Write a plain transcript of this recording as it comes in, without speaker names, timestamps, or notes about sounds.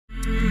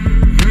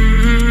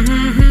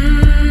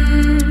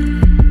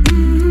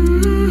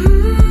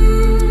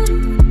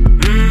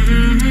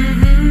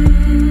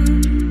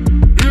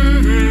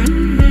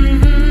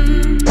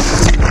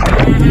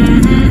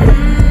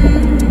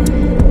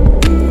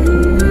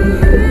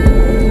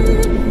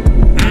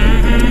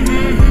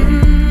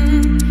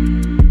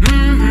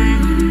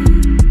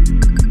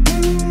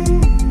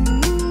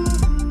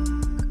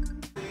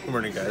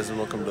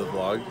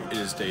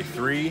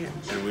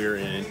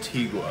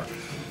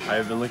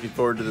I've been looking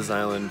forward to this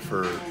island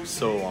for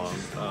so long.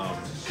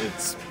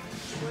 It's,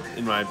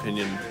 in my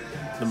opinion,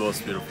 the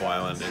most beautiful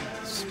island.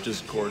 It's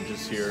just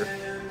gorgeous here.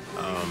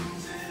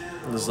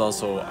 This is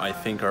also, I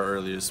think, our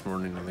earliest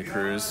morning on the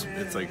cruise.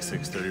 It's like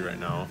 6:30 right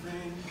now.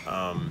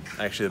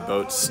 Actually, the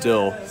boat's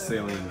still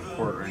sailing into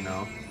port right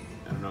now.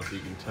 I don't know if you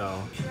can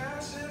tell.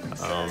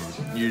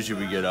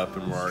 Usually we get up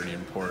and we're already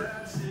in port,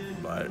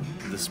 but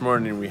this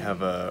morning we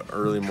have a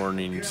early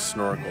morning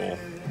snorkel,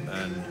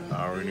 and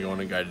we're gonna go on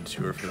a guided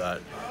tour for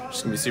that.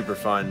 It's gonna be super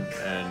fun,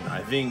 and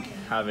I think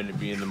having it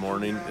be in the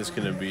morning is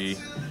gonna be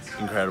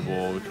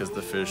incredible because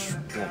the fish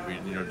won't be,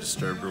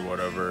 disturbed or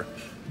whatever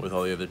with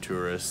all the other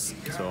tourists.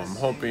 So I'm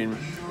hoping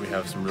we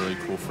have some really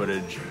cool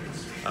footage.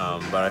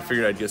 But I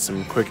figured I'd get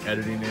some quick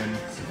editing in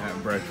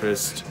at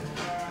breakfast,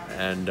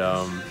 and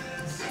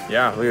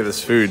yeah, look at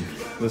this food.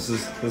 This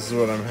is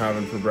what I'm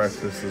having for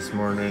breakfast this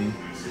morning.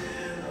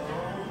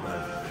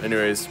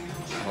 Anyways,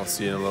 I'll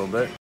see you in a little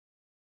bit.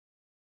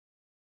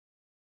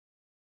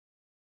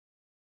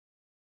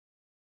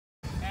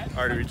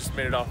 Alright, we just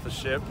made it off the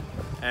ship,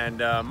 and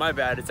my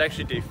bad, it's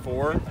actually day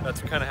 4.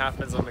 That's what kind of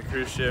happens on the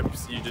cruise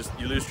ships.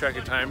 You lose track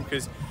of time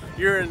because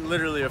you're in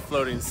literally a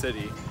floating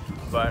city.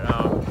 But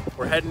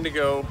we're heading to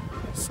go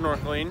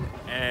snorkeling,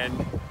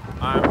 and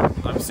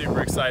I'm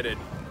super excited.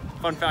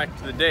 Fun fact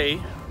of the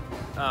day,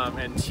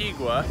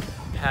 Antigua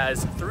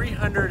has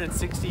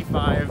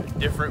 365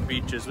 different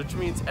beaches, which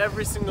means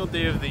every single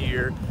day of the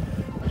year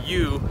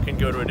you can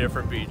go to a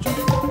different beach.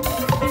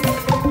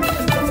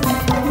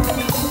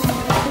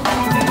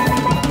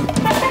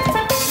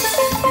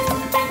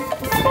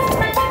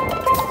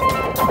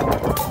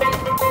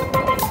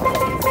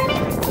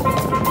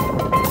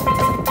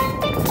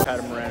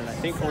 Catamaran. I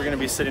think we're going to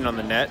be sitting on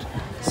the net,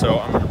 so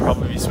I'm going to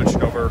probably be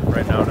switching over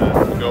right now to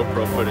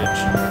GoPro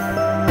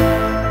footage.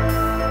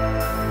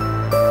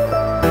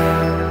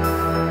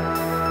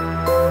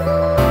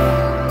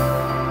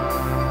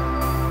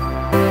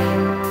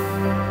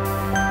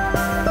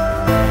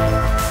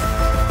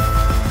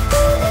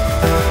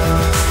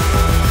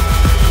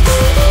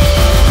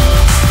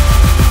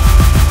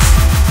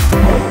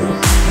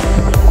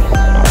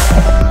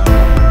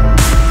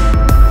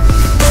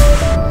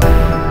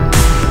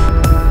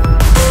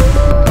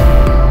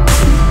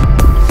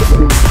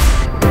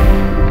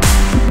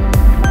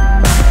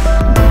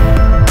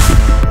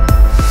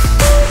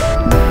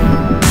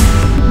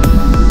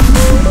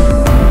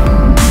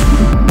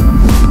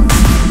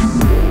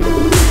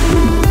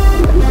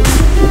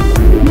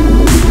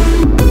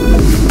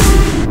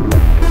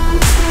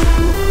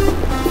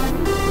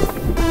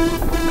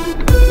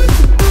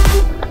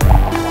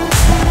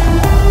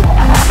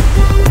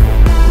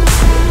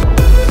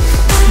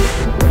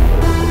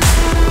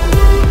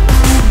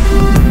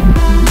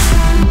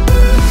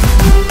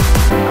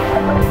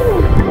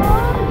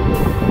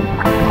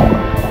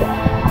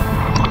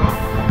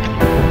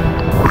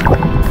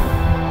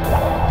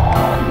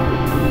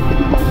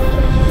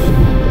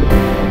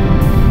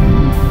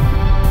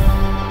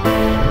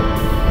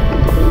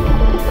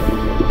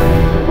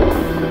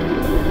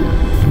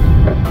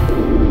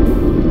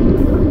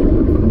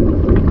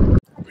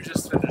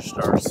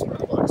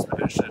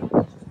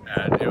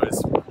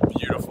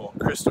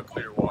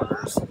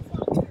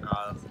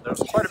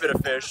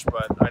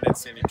 But I didn't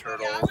see any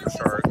turtles or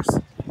sharks.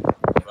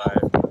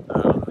 But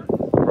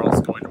we're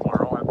also going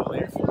tomorrow, I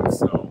believe.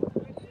 So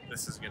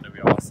this is going to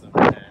be awesome.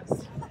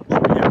 And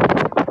yeah,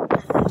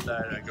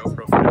 that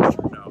GoPro footage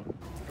turned out.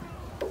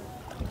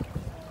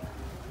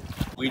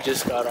 We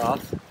just got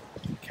off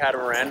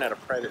Catamaran at a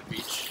private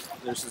beach.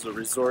 This is a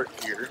resort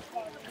here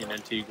in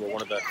Antigua,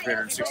 one of the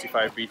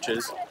 365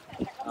 beaches.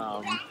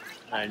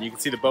 And you can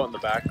see the boat in the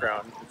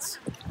background. It's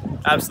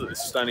absolutely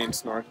stunning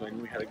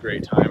snorkeling. We had a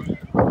great time.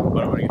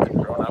 But I'm going to get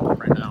the drone up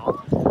right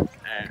now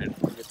and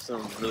get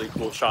some really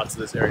cool shots of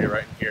this area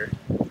right in here.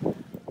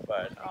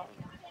 But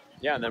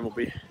yeah, and then we'll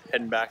be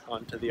heading back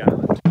onto the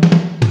island.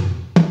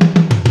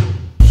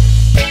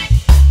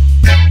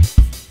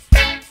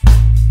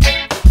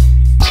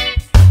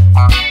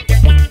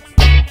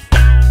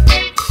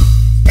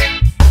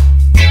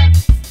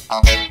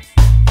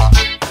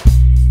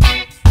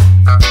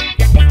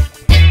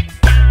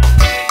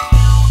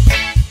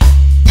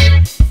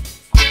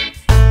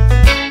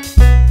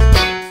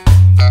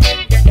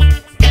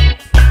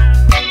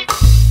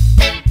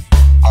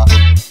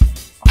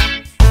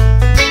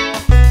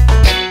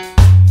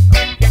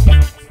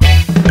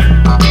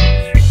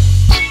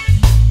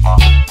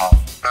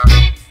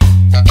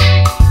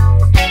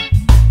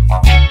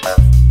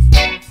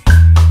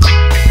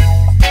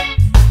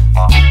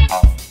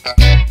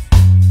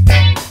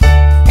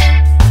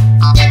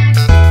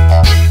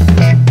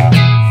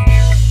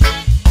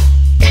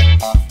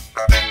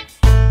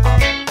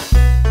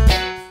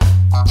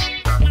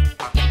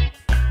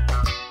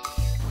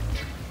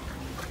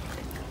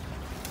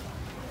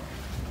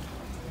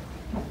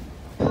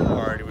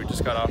 We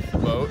just got off the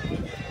boat,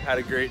 had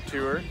a great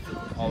tour.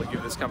 I'll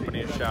give this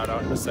company a shout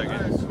out in a second.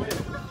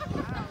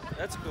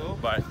 That's cool.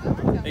 But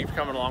thank you for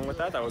coming along with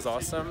that. That was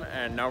awesome.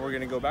 And now we're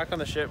gonna go back on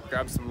the ship,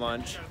 grab some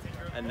lunch,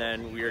 and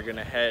then we are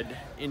gonna head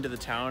into the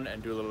town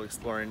and do a little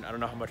exploring. I don't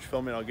know how much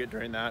filming I'll get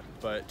during that,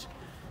 but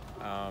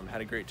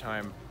had a great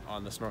time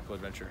on the snorkel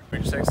adventure. We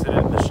just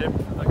exited the ship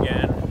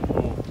again.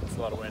 Oh, it's a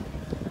lot of wind.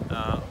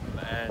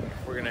 And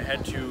we're gonna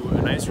head to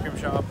an ice cream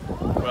shop.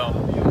 Well,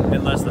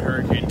 unless the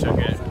hurricane took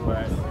it,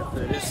 but if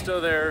it is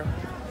still there,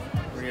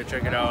 we're gonna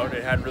check it out.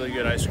 It had really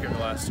good ice cream the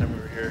last time we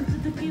were here.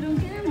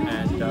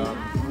 And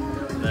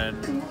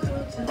then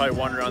probably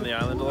wander around the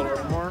island a little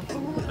bit more,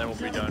 and then we'll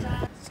be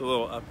done. So a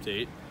little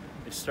update.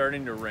 It's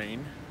starting to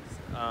rain.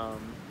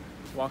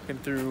 Walking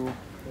through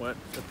what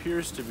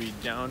appears to be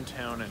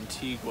downtown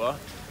Antigua.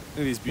 Look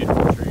at these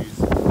beautiful trees.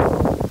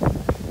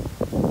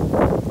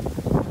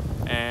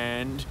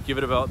 And give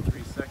it about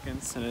 3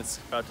 seconds and it's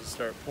about to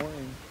start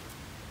pouring.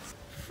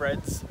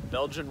 Fred's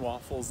Belgian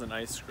waffles and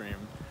ice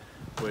cream,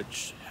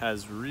 which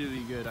has really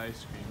good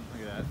ice cream.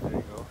 Look at that, there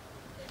you go.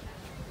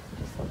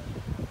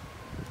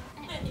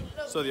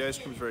 So the ice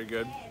cream is very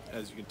good,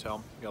 as you can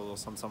tell. Got a little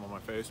some on my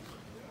face.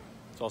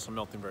 It's also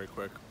melting very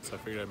quick, so I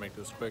figured I'd make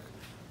this quick.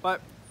 But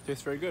it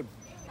tastes very good.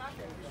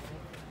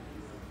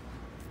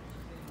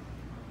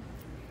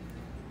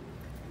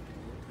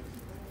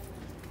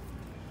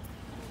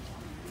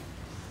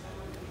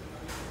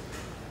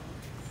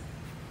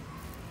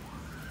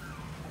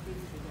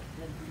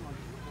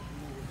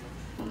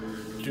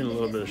 Doing a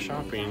little bit of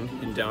shopping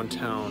in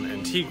downtown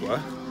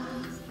Antigua.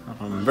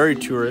 Very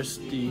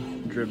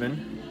touristy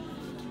driven.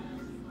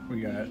 We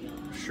got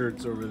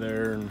shirts over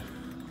there and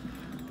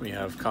we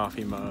have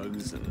coffee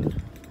mugs and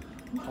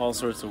all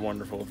sorts of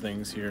wonderful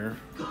things here.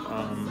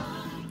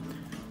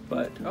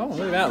 But oh,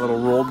 look at that, little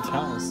rolled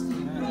towels.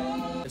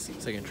 This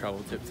is like a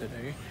travel tip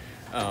today.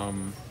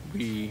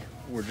 We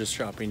were just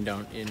shopping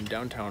down in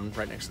downtown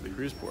right next to the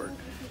cruise port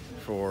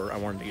I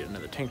wanted to get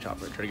another tank top.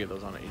 I tried to get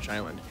those on each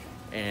island.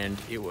 And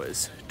it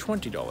was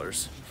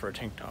 $20 for a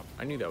tank top.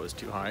 I knew that was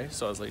too high,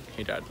 so I was like,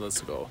 hey Dad, let's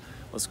go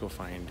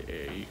find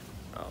a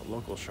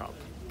local shop.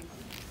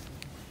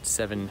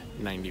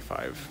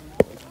 $7.95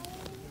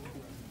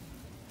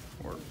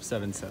 or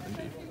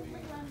 $7.70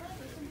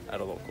 at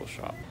a local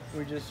shop.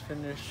 We just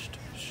finished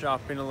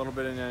shopping a little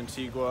bit in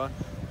Antigua,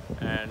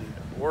 and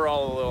we're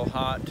all a little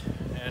hot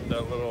and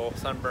a little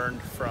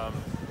sunburned from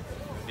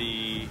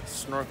the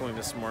snorkeling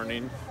this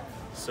morning.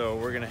 So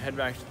we're gonna head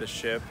back to the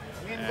ship,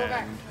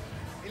 and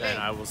then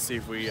I will see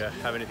if we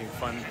have anything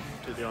fun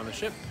to do on the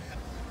ship.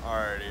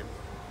 Alrighty,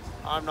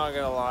 I'm not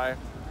gonna lie,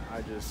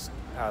 I just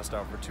passed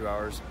out for 2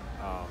 hours.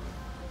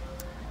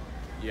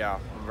 Yeah,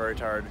 I'm very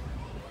tired.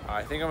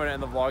 I think I'm gonna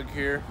end the vlog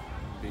here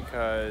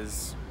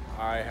because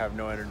I have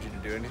no energy to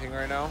do anything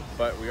right now,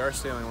 but we are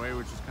sailing away,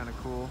 which is kind of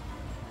cool.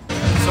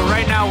 So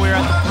right now we're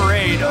at the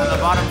parade on the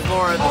bottom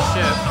floor of the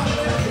ship,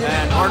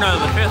 or no,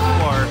 the 5th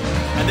floor,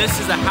 and this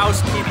is a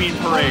housekeeping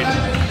parade.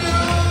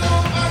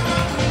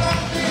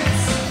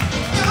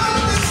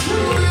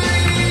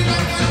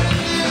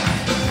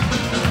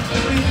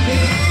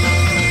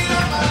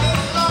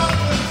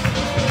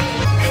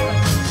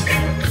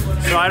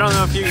 So I don't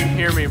know if you can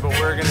hear me, but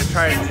we're gonna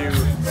try to do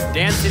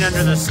Dancing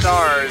Under the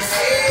Stars.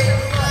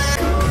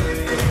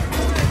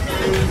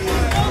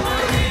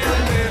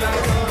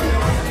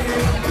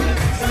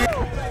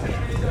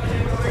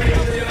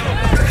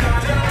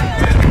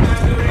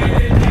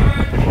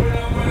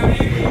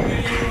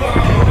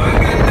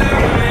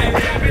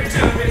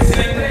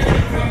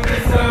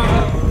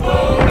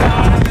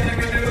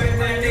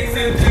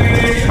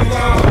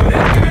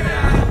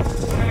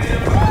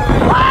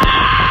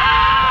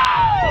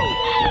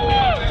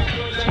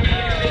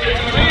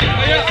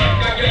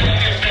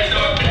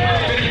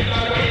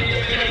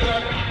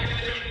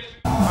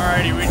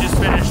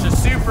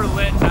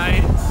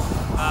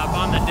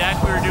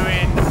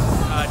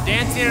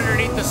 Dancing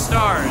underneath the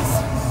stars.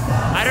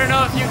 I don't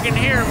know if you can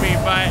hear me,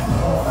 but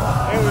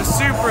it was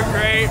super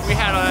great. We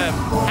had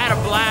a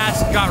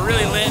blast, got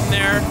really lit in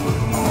there.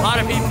 A lot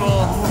of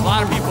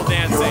people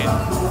dancing.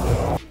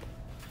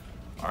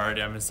 Alright,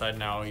 I'm inside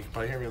now. You can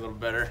probably hear me a little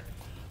better.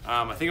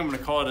 I think I'm gonna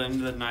call it an end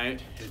of the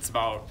night. It's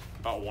about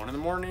 1 in the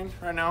morning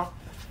right now.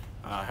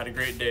 Had a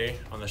great day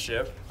on the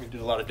ship. We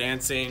did a lot of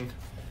dancing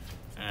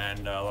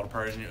and a lot of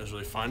partying. It was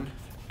really fun.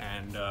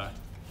 And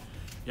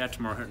yeah,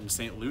 tomorrow we're heading to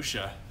St.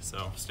 Lucia,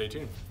 so stay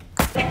tuned.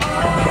 Oh,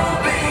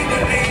 baby,